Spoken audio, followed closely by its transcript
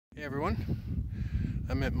Hey everyone,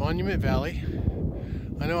 I'm at Monument Valley.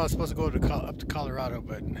 I know I was supposed to go up to Colorado,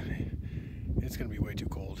 but it's going to be way too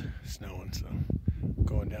cold, snowing, so I'm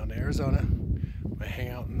going down to Arizona. I hang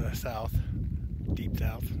out in the south, deep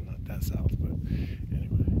south, not that south, but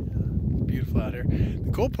anyway, it's beautiful out here.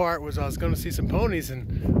 The cool part was I was going to see some ponies,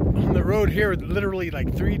 and on the road here, literally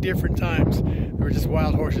like 3 different times, there were just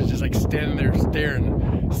wild horses just like standing there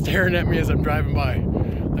staring at me as I'm driving by.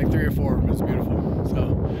 Like 3 or 4 of them. It was beautiful.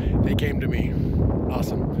 So they came to me.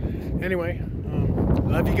 Awesome. Anyway,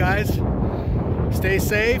 love you guys. Stay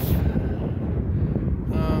safe.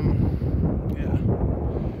 Yeah.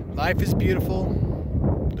 Life is beautiful.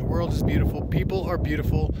 The world is beautiful. People are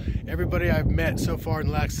beautiful. Everybody I've met so far in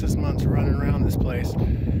the last 6 months running around this place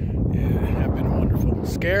have been wonderful.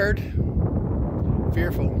 Scared,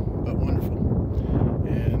 fearful, but wonderful.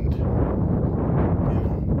 And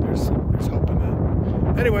there's hope in that.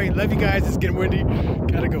 Anyway, love you guys. It's getting windy.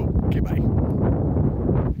 Gotta go. Okay, bye.